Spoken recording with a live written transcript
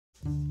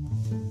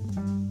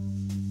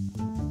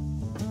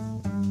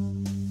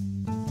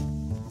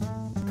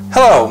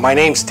Hello, my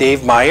name's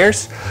Dave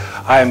Myers.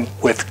 I'm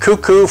with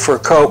KooKoo for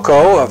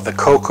KooKoo of the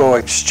KooKoo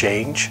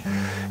Exchange.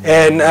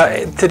 And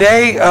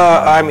today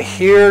I'm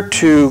here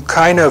to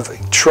kind of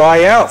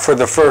try out for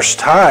the first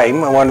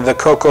time one of the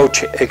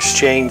KooKoo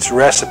Exchange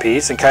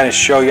recipes and kind of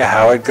show you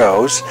how it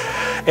goes.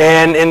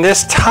 And in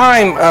this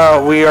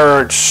time we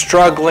are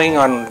struggling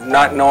on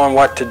not knowing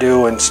what to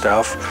do and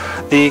stuff.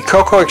 The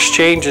KooKoo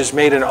Exchange has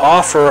made an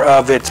offer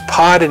of its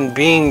pot and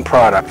bean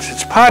products.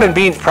 Its pot and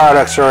bean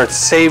products are its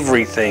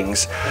savory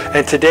things.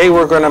 And today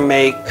we're going to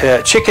make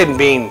chicken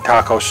bean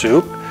taco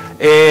soup.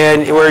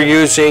 And we're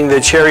using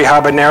the cherry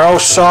habanero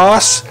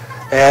sauce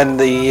and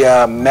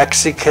the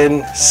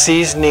Mexican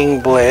seasoning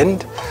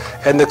blend.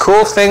 And the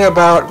cool thing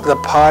about the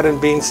pot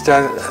and bean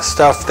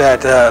stuff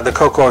that the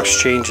KooKoo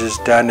Exchange has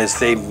done is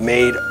they've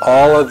made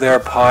all of their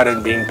pot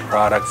and bean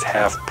products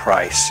half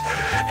price.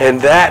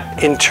 And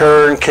that in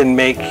turn can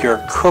make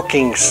your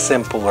cooking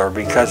simpler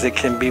because it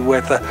can be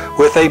with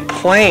a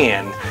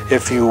plan,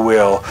 if you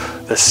will.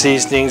 The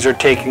seasonings are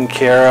taken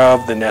care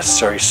of, the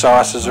necessary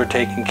sauces are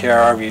taken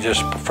care of. You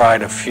just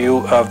provide a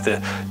few of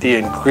the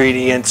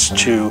ingredients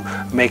to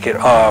make it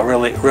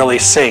really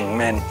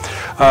sing.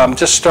 And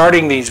just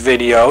starting these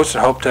videos, I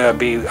hope to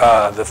be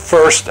the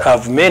first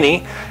of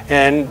many,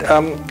 and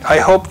I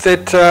hope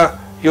that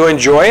you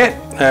enjoy it,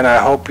 and I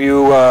hope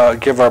you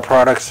give our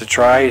products a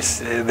try.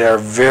 They're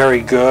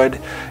very good,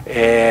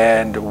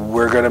 and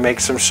we're going to make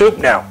some soup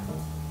now.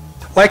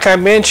 Like I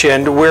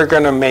mentioned, we're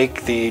going to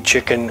make the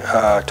chicken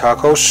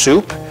taco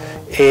soup,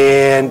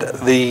 and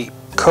the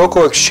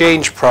KooKoo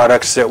Exchange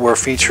products that we're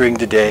featuring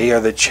today are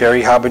the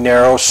cherry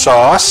habanero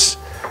sauce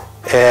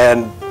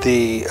and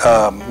the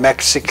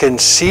Mexican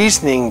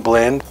seasoning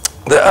blend.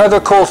 The other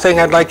cool thing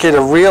I'd like you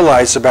to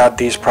realize about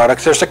these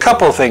products, there's a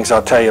couple of things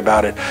I'll tell you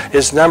about it,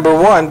 is number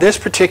one, this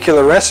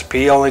particular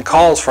recipe only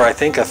calls for I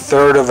think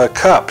 1/3 of a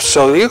cup.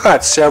 So you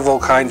got several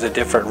kinds of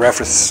different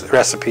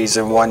recipes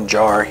in one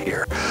jar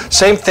here.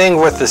 Same thing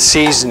with the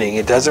seasoning.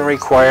 It doesn't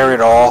require it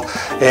all,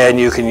 and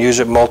you can use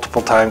it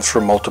multiple times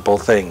for multiple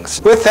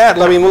things. With that,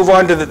 let me move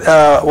on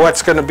to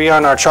what's going to be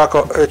on our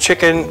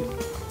chicken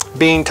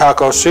bean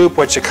taco soup.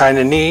 What you kind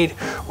of need,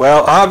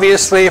 well,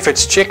 obviously if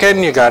it's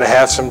chicken, you got to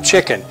have some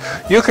chicken.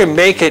 You can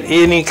make it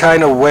any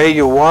kind of way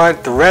you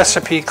want. The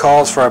recipe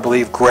calls for, I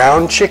believe,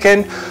 ground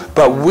chicken,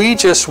 but we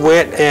just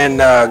went and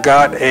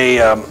got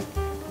a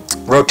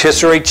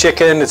rotisserie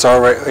chicken. It's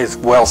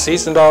well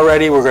seasoned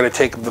already. We're going to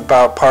take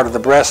about part of the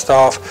breast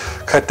off,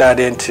 cut that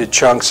into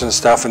chunks and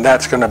stuff, and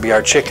that's going to be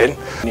our chicken.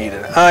 You need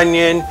an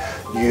onion,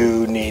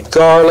 you need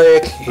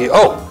garlic,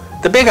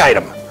 the big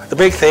item, the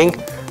big thing,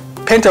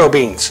 pinto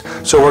beans.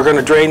 So we're going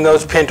to drain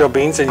those pinto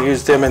beans and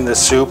use them in the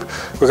soup.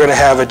 We're going to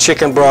have a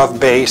chicken broth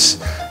base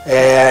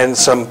and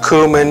some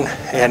cumin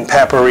and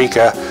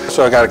paprika.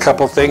 So I got a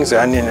couple things,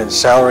 onion and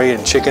celery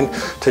and chicken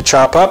to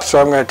chop up. So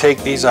I'm going to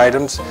take these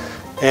items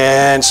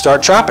and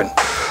start chopping.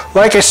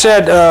 Like I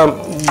said,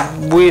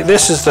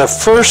 this is the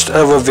first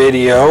of a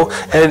video,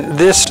 and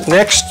this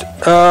next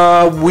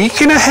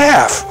week and a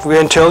half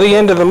until the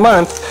end of the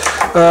month,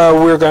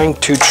 we're going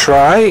to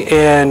try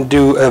and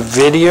do a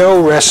video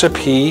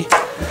recipe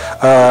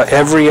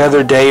every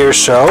other day or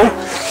so,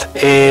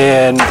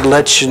 and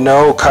let you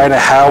know kind of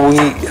how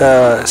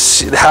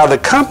how the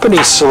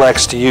company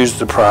selects to use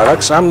the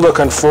products. I'm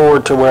looking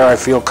forward to where I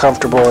feel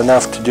comfortable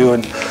enough to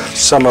doing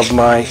some of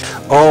my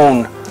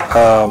own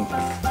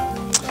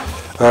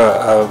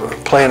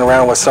playing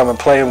around with some and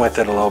playing with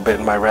it a little bit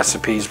in my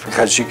recipes,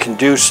 because you can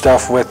do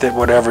stuff with it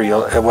whatever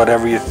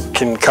you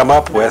can come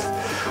up with.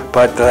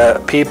 But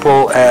the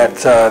people at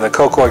the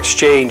KooKoo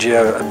Exchange,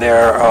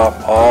 they're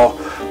all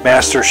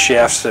master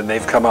chefs, and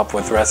they've come up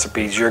with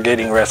recipes. You're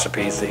getting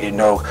recipes that you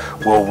know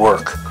will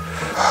work.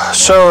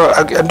 So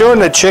I'm doing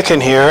the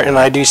chicken here, and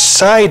I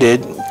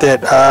decided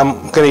that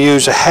I'm going to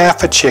use a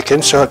half a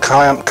chicken, so it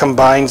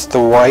combines the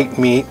white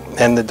meat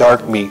and the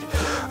dark meat.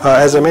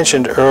 As I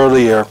mentioned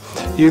earlier,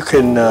 you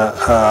can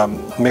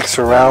mix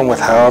around with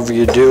however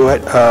you do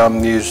it.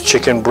 Use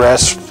chicken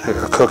breast,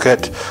 cook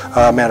it.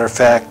 Matter of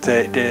fact,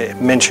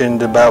 it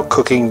mentioned about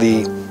cooking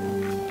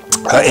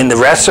in the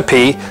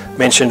recipe,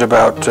 mentioned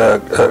about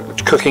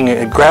cooking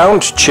a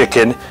ground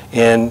chicken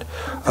in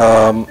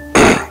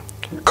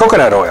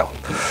coconut oil.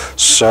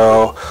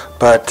 So,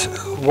 but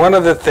one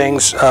of the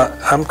things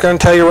I'm going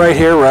to tell you right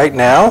here, right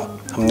now,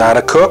 I'm not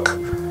a cook.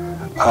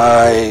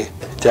 I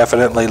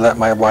definitely let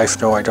my wife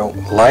know I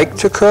don't like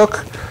to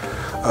cook.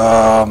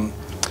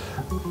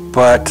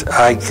 But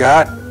I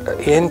got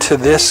into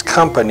this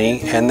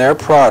company and their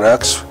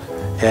products,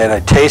 and I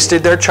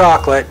tasted their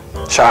chocolate.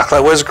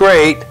 Chocolate was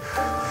great.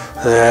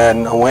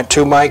 Then I went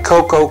to my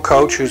KooKoo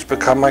coach, who's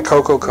become my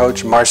KooKoo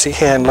coach, Marcy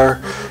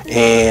Handler,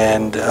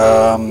 and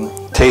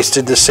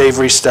tasted the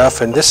savory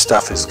stuff, and this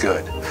stuff is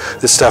good.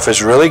 This stuff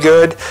is really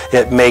good.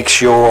 It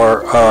makes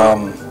your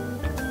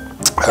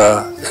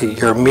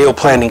meal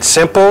planning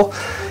simple,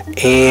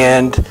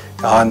 and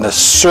on the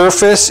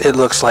surface it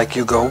looks like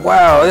you go,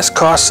 wow, this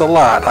costs a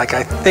lot. Like,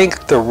 I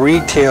think the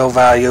retail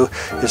value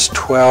is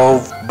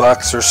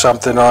 $12 or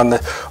something on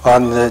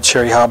the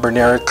cherry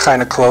habanero,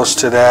 kind of close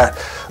to that.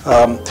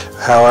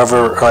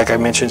 However, like I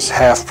mentioned, it's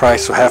half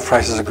price, so half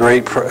price is a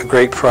great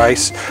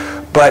price.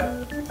 But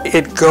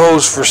it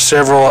goes for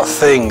several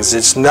things.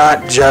 It's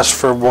not just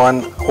for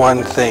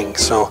one thing.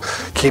 So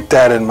keep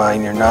that in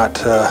mind. You're not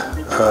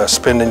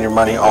spending your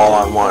money all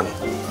on one.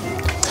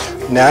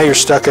 Now you're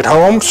stuck at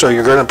home, so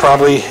you're going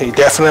to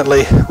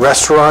definitely,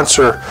 restaurants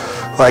or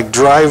like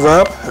drive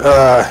up.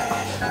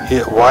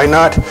 Why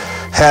not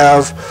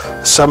have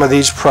some of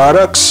these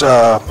products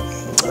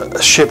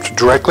shipped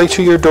directly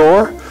to your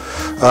door?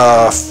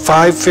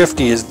 $5.50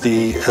 is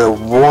the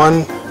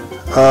one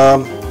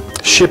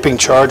shipping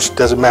charge.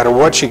 Doesn't matter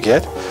what you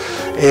get.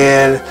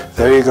 And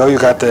there you go. You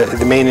got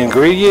the main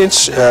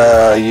ingredients.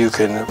 You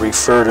can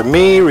refer to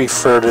me,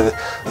 refer to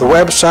the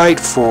website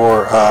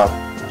for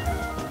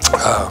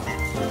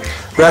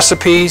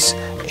recipes,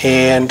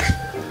 and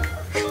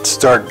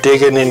start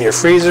digging in your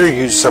freezer.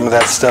 Use some of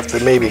that stuff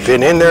that maybe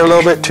been in there a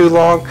little bit too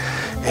long,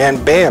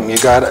 and bam, you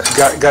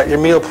got your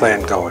meal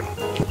plan going.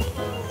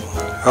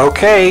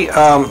 Okay,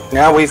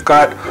 now we've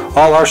got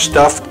all our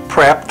stuff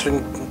prepped,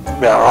 and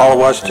all it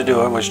was to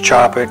do it was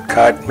chop it,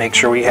 cut, make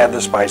sure we had the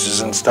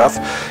spices and stuff,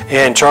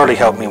 and Charlie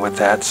helped me with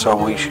that, so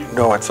we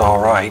know it's all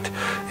right.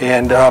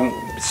 And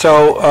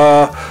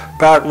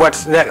about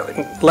what's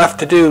left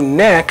to do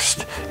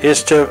next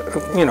is to,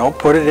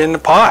 put it in the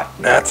pot.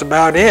 That's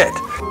about it.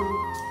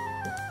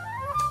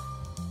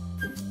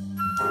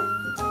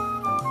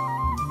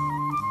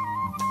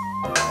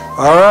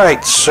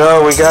 Alright,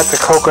 so we got the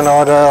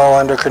coconut oil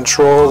under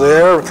control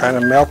there, kind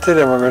of melted,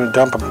 and we're going to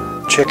dump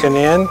a chicken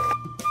in.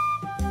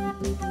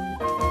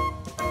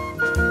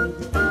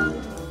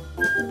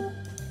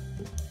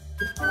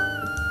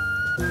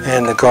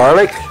 And the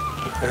garlic.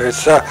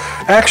 It's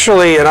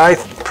actually, and I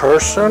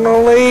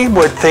personally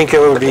would think it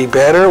would be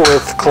better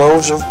with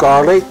cloves of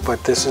garlic,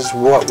 but this is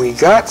what we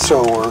got,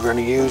 so we're going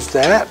to use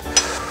that.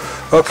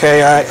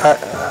 Okay,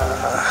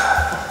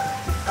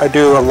 I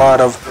do a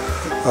lot of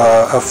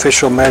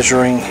official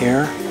measuring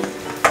here.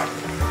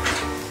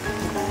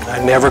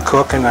 I never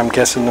cook, and I'm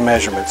guessing the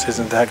measurements.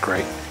 Isn't that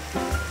great?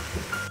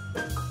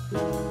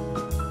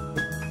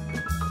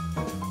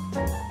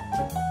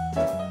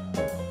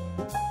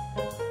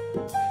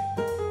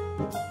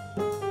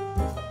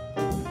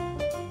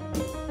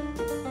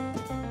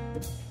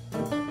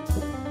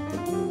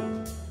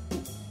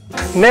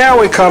 Now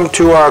we come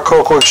to our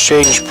KooKoo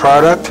Exchange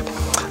product.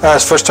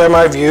 It's the first time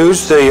I've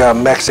used the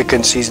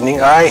Mexican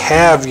seasoning. I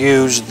have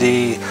used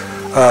the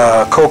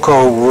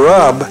KooKoo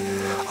rub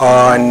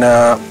on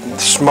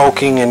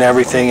smoking and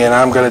everything, and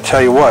I'm going to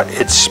tell you what,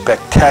 it's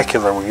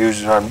spectacular. We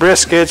use it on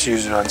briskets,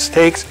 use it on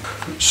steaks,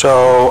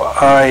 so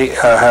I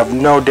have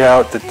no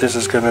doubt that this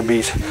is going to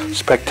be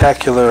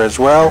spectacular as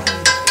well.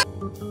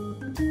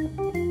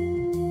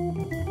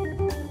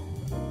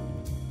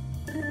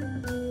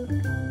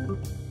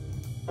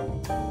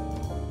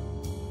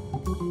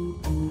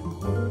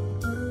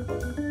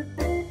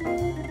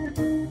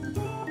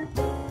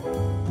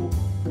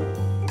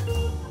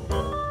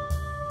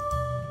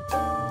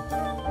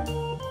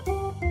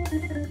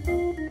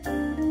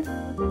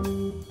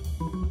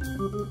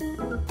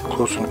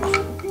 Close enough.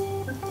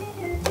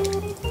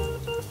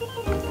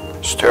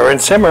 Stir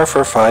and simmer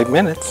for 5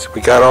 minutes.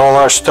 We got all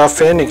our stuff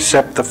in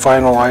except the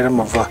final item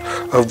of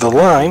the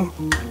lime.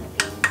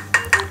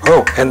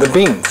 Oh, and the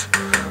beans.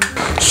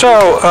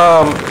 So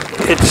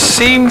it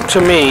seemed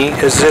to me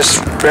as this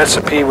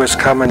recipe was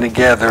coming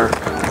together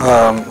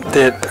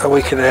that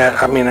we could add.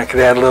 I could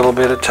add a little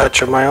bit of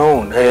touch of my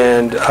own,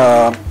 and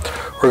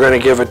we're going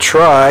to give a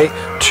try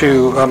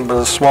to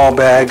a small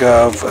bag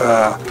of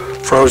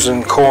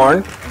frozen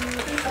corn.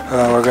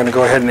 We're going to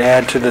go ahead and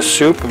add to the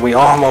soup, and we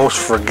almost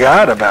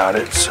forgot about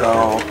it,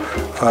 so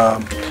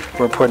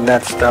we're putting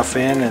that stuff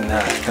in and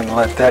going to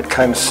let that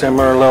kind of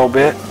simmer a little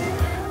bit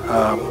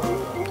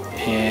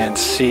and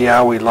see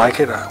how we like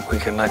it. We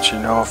can let you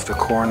know if the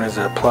corn is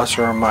a plus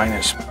or a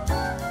minus.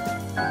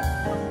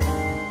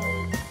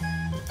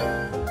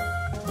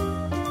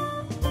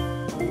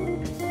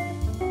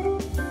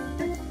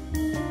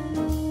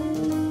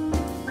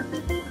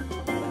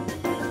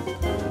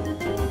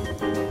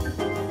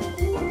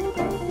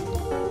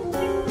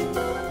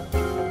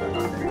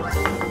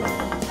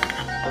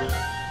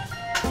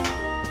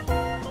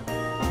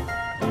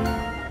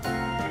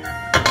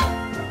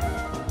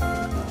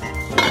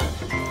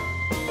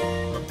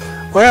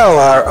 Well,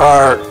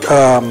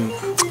 our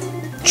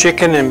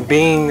chicken and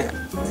bean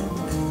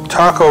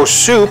taco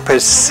soup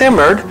has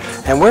simmered,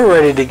 and we're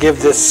ready to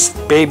give this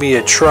baby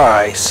a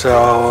try.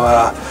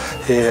 So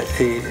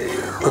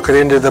looking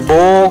into the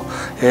bowl,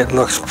 it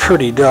looks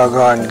pretty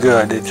doggone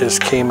good. It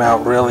just came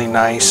out really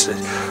nice.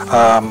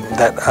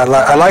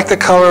 I like the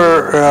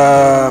color,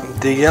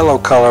 the yellow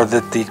color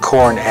that the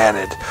corn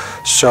added.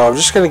 So I'm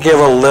just going to give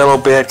a little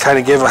bit, kind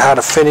of give how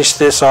to finish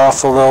this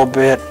off a little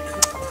bit.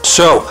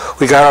 So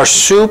we got our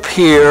soup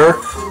here,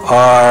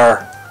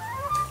 our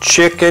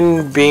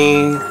chicken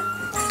bean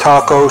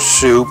taco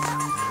soup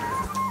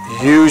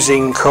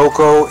using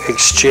KooKoo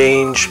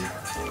Exchange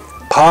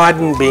pod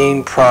and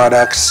bean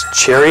products,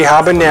 cherry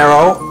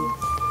habanero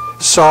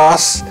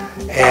sauce,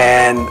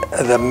 and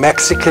the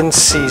Mexican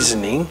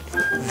seasoning.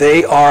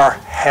 They are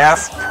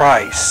half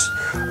price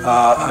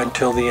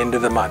until the end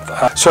of the month.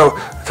 So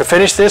to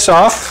finish this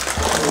off,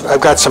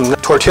 I've got some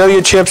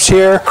tortilla chips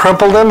here,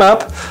 crumpled them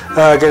up.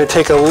 Going to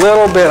take a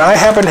little bit, I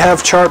happen to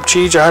have sharp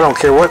cheese. I don't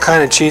care what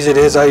kind of cheese it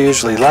is, I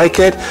usually like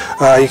it.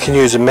 You can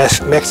use a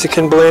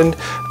Mexican blend,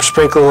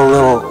 sprinkle a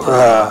little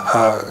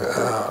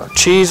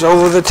cheese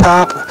over the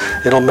top,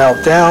 it'll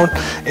melt down.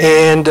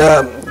 And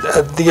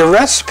the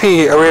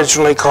recipe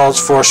originally calls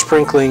for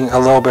sprinkling a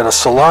little bit of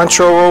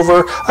cilantro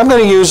over. I'm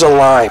going to use a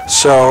lime,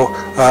 so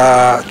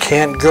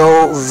can't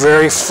go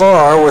very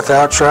far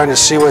without trying to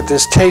see what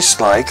this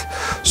tastes like.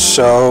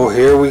 So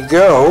here we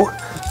go.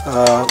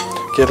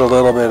 Get a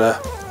little bit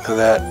of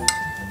that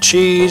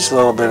cheese, a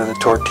little bit of the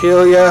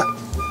tortilla.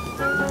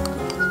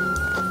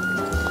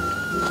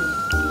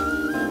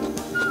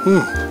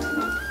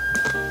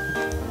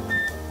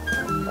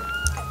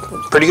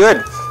 Pretty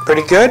good,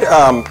 pretty good.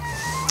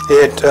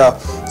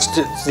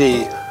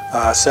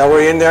 The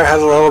celery in there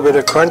has a little bit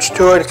of crunch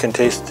to it. You can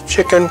taste the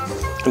chicken,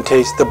 you can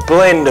taste the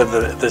blend of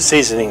the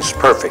seasonings.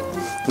 Perfect.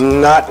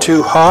 Not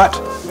too hot.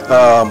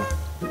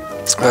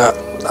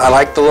 I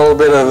like the little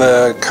bit of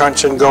the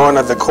crunch and going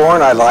of the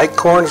corn. I like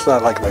corn. It's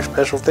not like my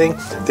special thing.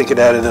 I think it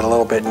added a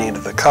little bit neat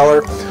of the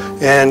color.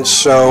 And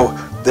so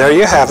there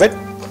you have it.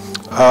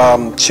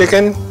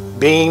 Chicken,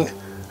 bean,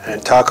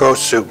 and taco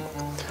soup.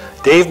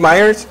 Dave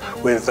Myers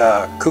with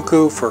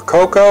KooKoo for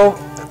KooKoo,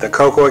 the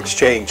KooKoo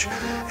Exchange.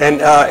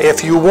 And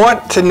if you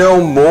want to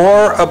know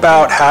more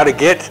about how to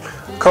get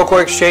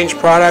KooKoo Exchange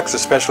products,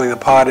 especially the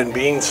pod and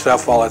bean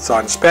stuff while it's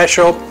on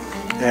special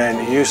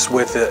and use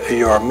with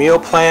your meal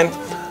plan,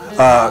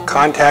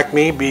 contact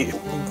me. Be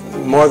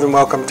more than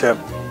welcome to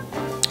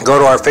go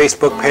to our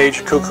Facebook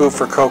page, KooKoo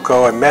for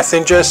KooKoo, and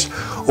message us,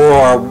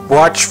 or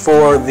watch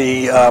for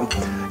the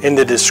in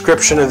the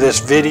description of this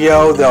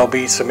video. There'll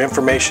be some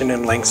information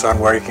and links on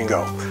where you can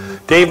go.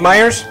 Dave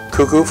Myers,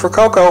 KooKoo for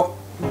KooKoo.